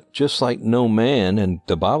relationship. But just like no man, and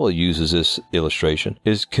the Bible uses this illustration,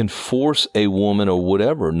 can force a woman or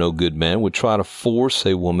whatever, no good man would try to force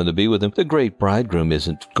a woman to be with him. The great bridegroom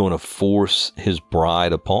isn't going to force his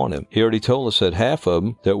bride upon him. He already told us that half of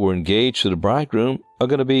them that were engaged to the bridegroom are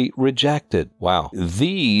going to be rejected. Wow.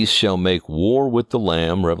 These shall make war with the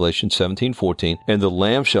Lamb, Revelation 17:14, and the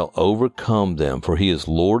Lamb shall overcome them, for he is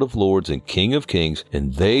Lord of lords and King of kings,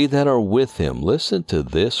 and they that are with him, listen to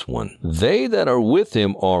this one, they that are with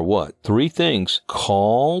him are what? Three things.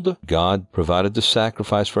 Called, God provided the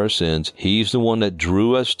sacrifice for our sins. He's the one that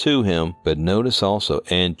drew us to him. But notice also,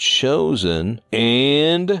 and chosen,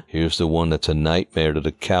 and here's the one that's a nightmare to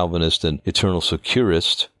the Calvinist and eternal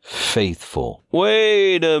securist, faithful.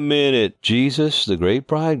 Wait a minute. Jesus, the great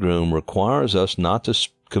bridegroom, requires us not to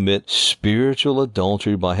commit spiritual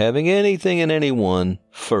adultery by having anything and anyone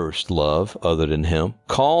first love other than him.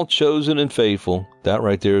 Called, chosen, and faithful. That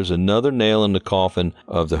right there is another nail in the coffin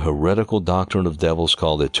of the heretical doctrine of devils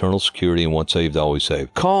called eternal security and once saved, always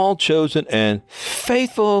saved. Called, chosen, and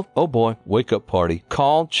faithful. Oh boy, wake up party.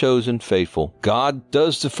 Called, chosen, faithful. God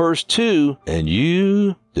does the first two, and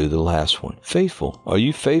you do the last one. Faithful. Are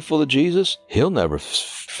you faithful to Jesus? He'll never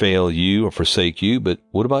fail you or forsake you, but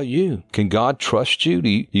what about you? Can God trust you?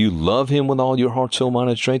 Do you love him with all your heart, soul, mind,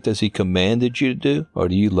 and strength as he commanded you to do? Or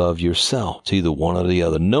do you love yourself? It's either one or the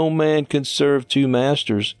other. No man can serve two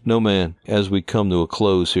masters. No man. As we come to a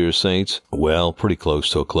close here, saints, well, pretty close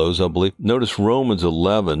to a close, I believe. Notice Romans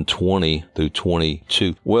 11:20 through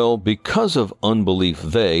 22. Well, because of unbelief,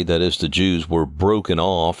 they, that is the Jews, were broken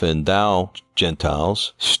off, and thou,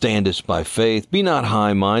 Gentiles, standest by faith. Be not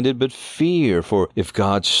high-minded, but fear. For if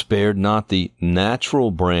God spared not the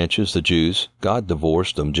natural branches, the Jews, God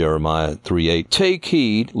divorced them, Jeremiah 3:8. Take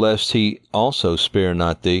heed, lest he also spare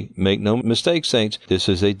not thee. Make no mistake, saints, this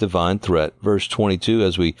is a divine threat. Verse 22,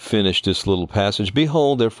 as we finish this little passage,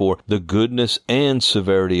 behold, therefore, the goodness and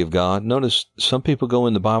severity of God. Notice some people go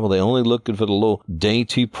in the Bible, they only look for the little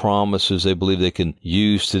dainty promises they believe they can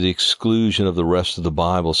use to the exclusion of the rest of the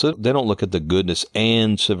Bible. So they don't look at the goodness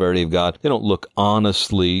and severity of God. They don't look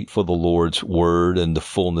honestly for the Lord's word and the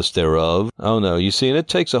fullness thereof. Oh no, you see, and it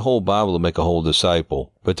takes a whole Bible to make a whole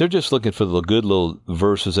disciple. But they're just looking for the good little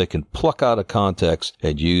verses they can pluck out of context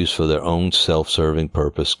and use for their own self-serving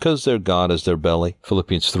purpose, because their God is their belly.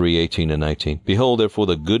 Philippians 3:18 and 19. Behold, therefore,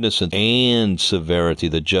 the goodness and severity,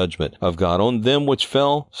 the judgment of God on them which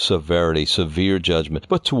fell, severity, severe judgment.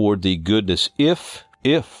 But toward thee goodness, if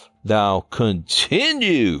thou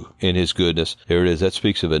continue in his goodness. There it is. That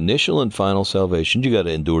speaks of initial and final salvation. You got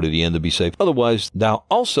to endure to the end to be saved. Otherwise, thou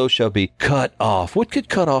also shalt be cut off. What could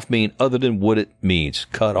cut off mean other than what it means?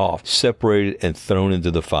 Cut off, separated, and thrown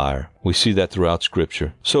into the fire. We see that throughout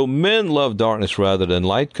Scripture. So men love darkness rather than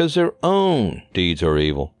light because their own deeds are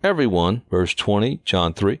evil. Everyone, verse 20,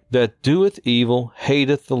 John 3, that doeth evil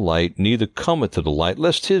hateth the light, neither cometh to the light,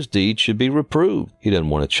 lest his deeds should be reproved. He doesn't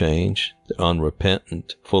want to change.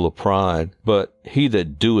 Unrepentant, full of pride. But he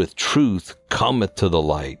that doeth truth cometh to the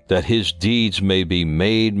light, that his deeds may be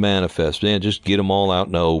made manifest. Man, just get them all out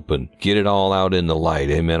in the open. Get it all out in the light.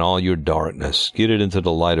 Amen. All your darkness. Get it into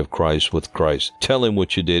the light of Christ with Christ. Tell him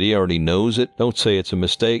what you did. He already knows it. Don't say it's a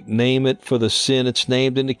mistake. Name it for the sin it's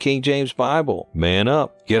named in the King James Bible. Man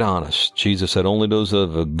up. Get honest. Jesus said only those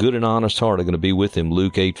of a good and honest heart are going to be with him.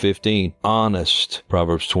 Luke 8:15. Honest.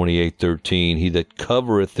 Proverbs 28:13. He that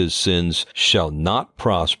covereth his sins shall not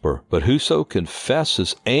prosper, but whoso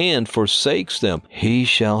confesses and forsakes them, he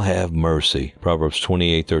shall have mercy. Proverbs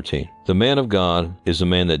 28:13. The man of God is a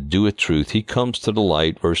man that doeth truth. He comes to the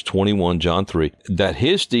light, verse 21, John 3, that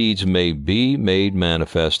his deeds may be made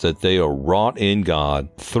manifest, that they are wrought in God,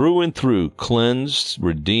 through and through, cleansed,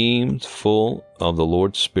 redeemed, full of the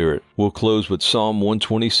Lord's Spirit. We'll close with Psalm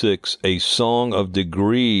 126, a song of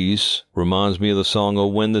degrees. Reminds me of the song, "Oh,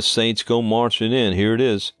 when the saints go marching in." Here it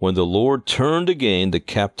is. When the Lord turned again the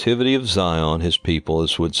captivity of Zion, his people,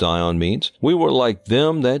 is what Zion means. We were like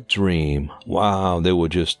them that dream. Wow, they were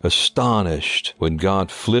just astonished when God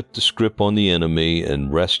flipped the script on the enemy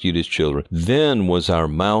and rescued his children. Then was our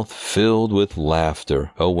mouth filled with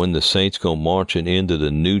laughter. Oh, when the saints go marching into the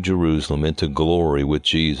new Jerusalem, into glory with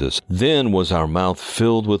Jesus. Then was our mouth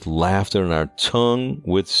filled with laughter and our tongue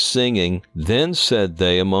with singing. Then said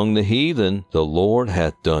they among the heathen, the Lord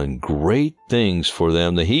hath done great things for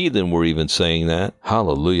them. The heathen were even saying that.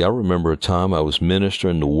 Hallelujah. I remember a time I was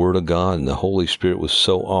ministering the Word of God and the Holy Spirit was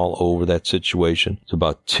so all over that situation. It's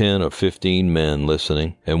about 10 or 15 men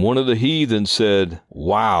listening. And one of the heathen said,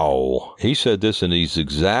 wow. He said this in these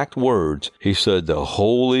exact words. He said, the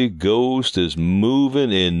Holy Ghost is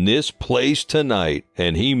moving in this place tonight.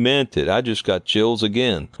 And he meant it. I just got chills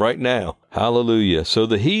again right now. Hallelujah. So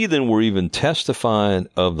the heathen were even testifying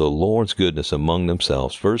of the Lord's goodness among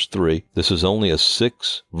themselves. Verse 3, this is only a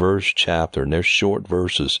 6-verse chapter, and they're short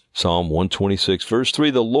verses. Psalm 126, verse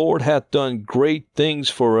 3, the Lord hath done great things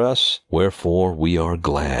for us, wherefore we are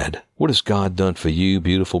glad. What has God done for you,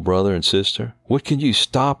 beautiful brother and sister? What can you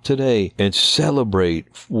stop today and celebrate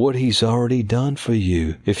what he's already done for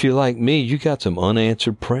you? If you're like me, you got some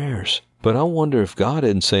unanswered prayers. But I wonder if God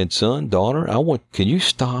isn't saying, son, daughter, can you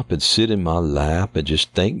stop and sit in my lap and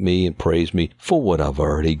just thank me and praise me for what I've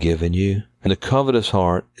already given you? And the covetous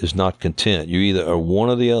heart is not content. You either are one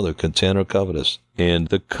or the other, content or covetous. And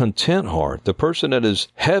the content heart, the person that is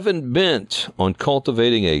heaven bent on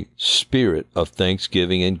cultivating a spirit of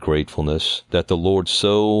thanksgiving and gratefulness that the Lord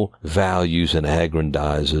so values and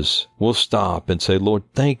aggrandizes, will stop and say, Lord,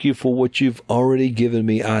 thank you for what you've already given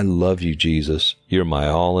me. I love you, Jesus. You're my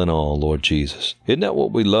all in all, Lord Jesus. Isn't that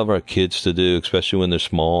what we love our kids to do, especially when they're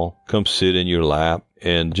small? Come sit in your lap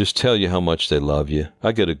and just tell you how much they love you.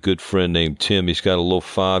 I got a good friend named Tim. He's got a little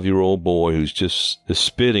 5-year-old boy who's just the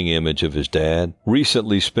spitting image of his dad.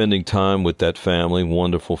 Recently spending time with that family,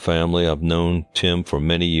 wonderful family. I've known Tim for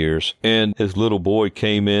many years. And his little boy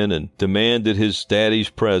came in and demanded his daddy's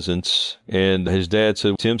presence. And his dad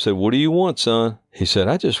said, Tim said, what do you want, son? He said,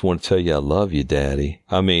 I just want to tell you I love you, Daddy.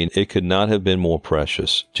 I mean, it could not have been more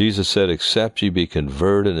precious. Jesus said, except you be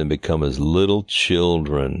converted and become as little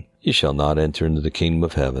children, you shall not enter into the kingdom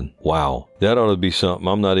of heaven. Wow. That ought to be something.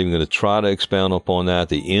 I'm not even going to try to expound upon that.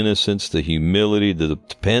 The innocence, the humility, the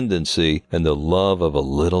dependency, and the love of a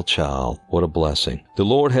little child. What a blessing. The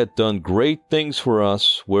Lord hath done great things for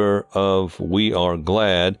us, whereof we are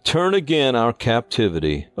glad. Turn again our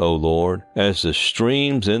captivity, O Lord, as the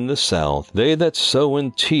streams in the south. They that sow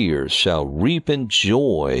in tears shall reap in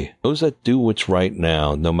joy. Those that do what's right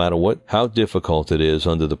now, no matter how difficult it is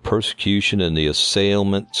under the persecution and the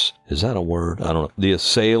assailments. Is that a word? I don't know. The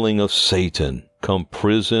assailing of Satan. Come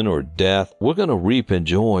prison or death, we're going to reap in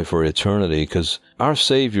joy for eternity, because our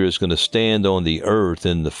Savior is going to stand on the earth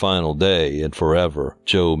in the final day and forever.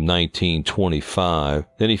 Job 19:25.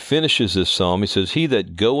 Then he finishes this psalm. He says, He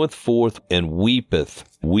that goeth forth and weepeth,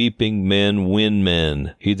 weeping men win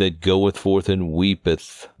men. He that goeth forth and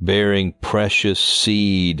weepeth, bearing precious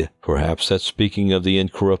seed. Perhaps that's speaking of the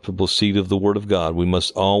incorruptible seed of the Word of God. We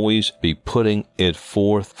must always be putting it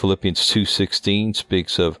forth. Philippians 2:16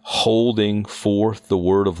 speaks of holding forth the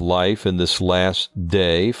word of life in this last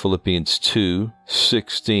day. Philippians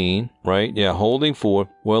 2:16, right? Yeah, holding forth.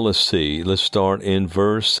 Well, let's see. Let's start in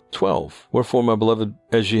verse 12. Wherefore, my beloved,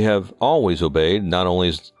 as ye have always obeyed, not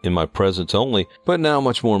only in my presence only, but now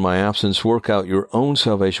much more in my absence, work out your own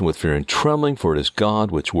salvation with fear and trembling, for it is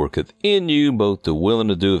God which worketh in you both to will and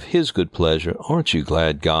to do of His good pleasure. Aren't you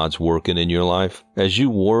glad God's working in your life? As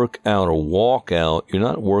you work out or walk out, you're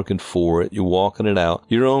not working for it, you're walking it out.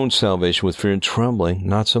 Your own salvation with fear and trembling,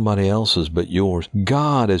 not somebody else's, but yours.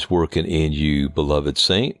 God is working in you, beloved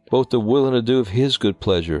saint, both the will and to do of His good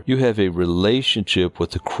pleasure. You have a relationship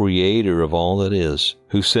with the Creator of all that is,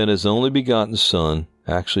 who sent His only begotten Son.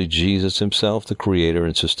 Actually, Jesus Himself, the Creator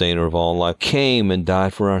and Sustainer of all life, came and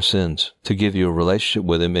died for our sins to give you a relationship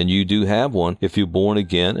with Him, and you do have one if you're born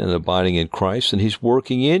again and abiding in Christ, and He's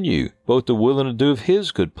working in you, both the will and to do of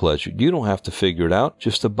His good pleasure. You don't have to figure it out.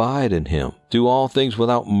 Just abide in Him. Do all things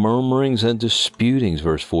without murmurings and disputings,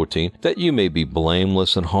 verse 14, that you may be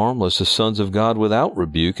blameless and harmless, the sons of God without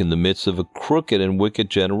rebuke in the midst of a crooked and wicked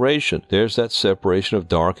generation. There's that separation of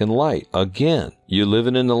dark and light. Again, you're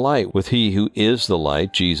living in the light with He who is the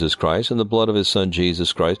light, Jesus Christ, and the blood of His Son,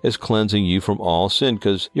 Jesus Christ, is cleansing you from all sin,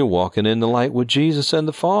 because you're walking in the light with Jesus and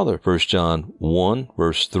the Father. 1 John 1,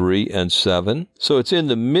 verse 3 and 7. So it's in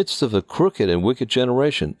the midst of a crooked and wicked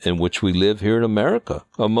generation in which we live here in America,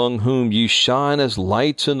 among whom you shine as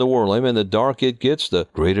lights in the world. Amen. The darker it gets, the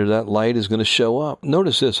greater that light is going to show up.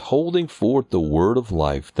 Notice this, holding forth the word of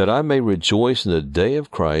life, that I may rejoice in the day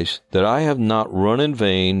of Christ, that I have not run in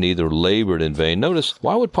vain, neither labored in vain. Notice,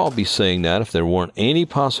 why would Paul be saying that if there weren't any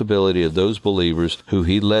possibility of those believers who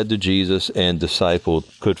he led to Jesus and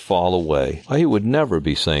discipled could fall away? He would never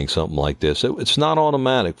be saying something like this. It's not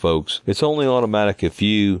automatic, folks. It's only automatic if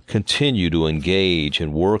you continue to engage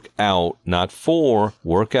and work out, not for,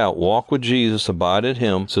 work out, walk with Jesus, abide in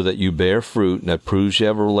Him, so that you bear fruit, and that proves you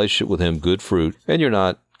have a relationship with Him, good fruit, and you're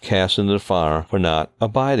not cast into the fire for not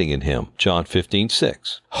abiding in Him. John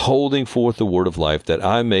 15:6. Holding forth the word of life, that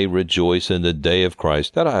I may rejoice in the day of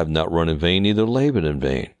Christ, that I have not run in vain, neither labored in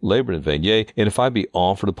vain. Yea, and if I be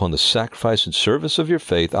offered upon the sacrifice and service of your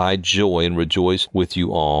faith, I joy and rejoice with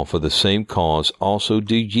you all. For the same cause also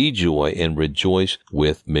do ye joy and rejoice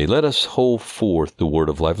with me. Let us hold forth the word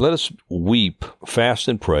of life. Let us weep, fast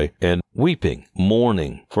and pray, and weeping,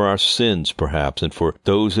 mourning for our sins perhaps, and for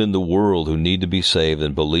those in the world who need to be saved,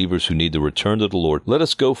 and believers who need to return to the Lord. Let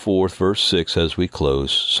us go forth, verse 6, as we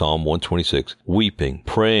close, Psalm 126, weeping,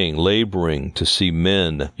 praying, laboring to see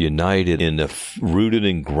men united in a rooted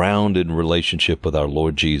and grounded relationship with our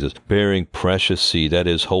Lord Jesus, bearing precious seed, that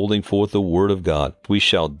is, holding forth the word of God. We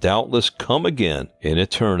shall doubtless come again in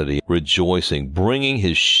eternity, rejoicing, bringing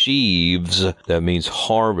His sheaves, that means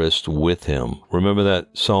harvest, with Him. Remember that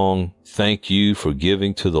song, Thank You for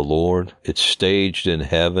Giving to the Lord? It's staged in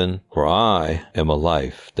heaven, for I am a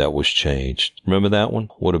life that was changed. Remember that one?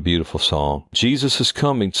 What a beautiful song. Jesus is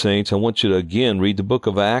coming, saints. I want you to again read the book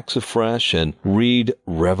of Acts afresh and read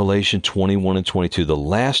Revelation 21 and 22, the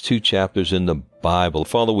last two chapters in the Bible.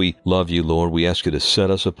 Father, we love You, Lord. We ask You to set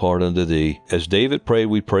us apart unto Thee. As David prayed,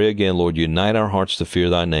 we pray again, Lord, unite our hearts to fear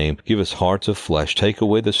Thy name. Give us hearts of flesh. Take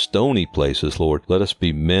away the stony places, Lord. Let us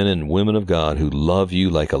be men and women of God who love You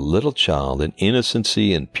like a little child, in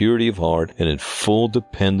innocency and purity of heart, and in full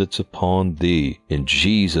dependence upon Thee. In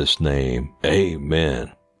Jesus' name,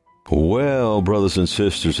 amen. Well, brothers and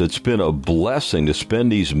sisters, it's been a blessing to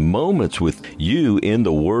spend these moments with you in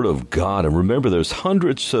the Word of God. And remember, there's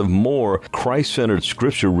hundreds of more Christ-centered,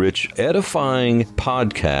 scripture-rich, edifying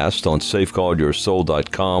podcasts on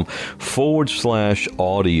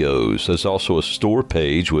safeguardyoursoul.com/audios. There's also a store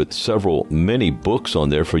page with many books on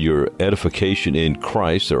there for your edification in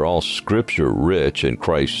Christ. They're all scripture-rich and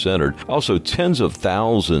Christ-centered. Also, tens of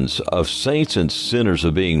thousands of saints and sinners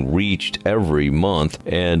are being reached every month,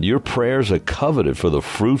 and your prayers are coveted for the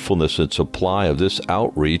fruitfulness and supply of this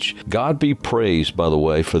outreach. God be praised, by the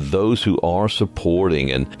way, for those who are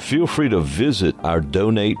supporting. And feel free to visit our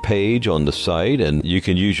donate page on the site, and you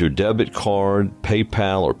can use your debit card,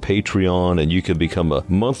 PayPal, or Patreon, and you can become a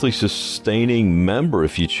monthly sustaining member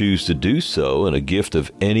if you choose to do so, and a gift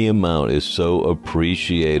of any amount is so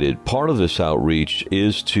appreciated. Part of this outreach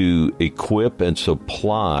is to equip and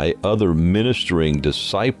supply other ministering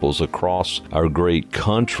disciples across our great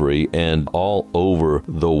country and all over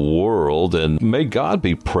the world. And may God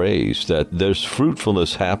be praised that there's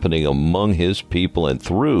fruitfulness happening among His people and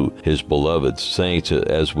through His beloved saints,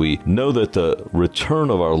 as we know that the return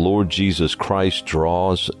of our Lord Jesus Christ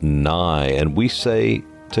draws nigh. And we say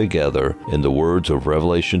together in the words of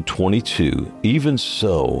Revelation 22, "Even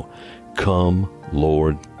so, come,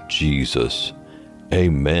 Lord Jesus."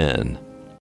 Amen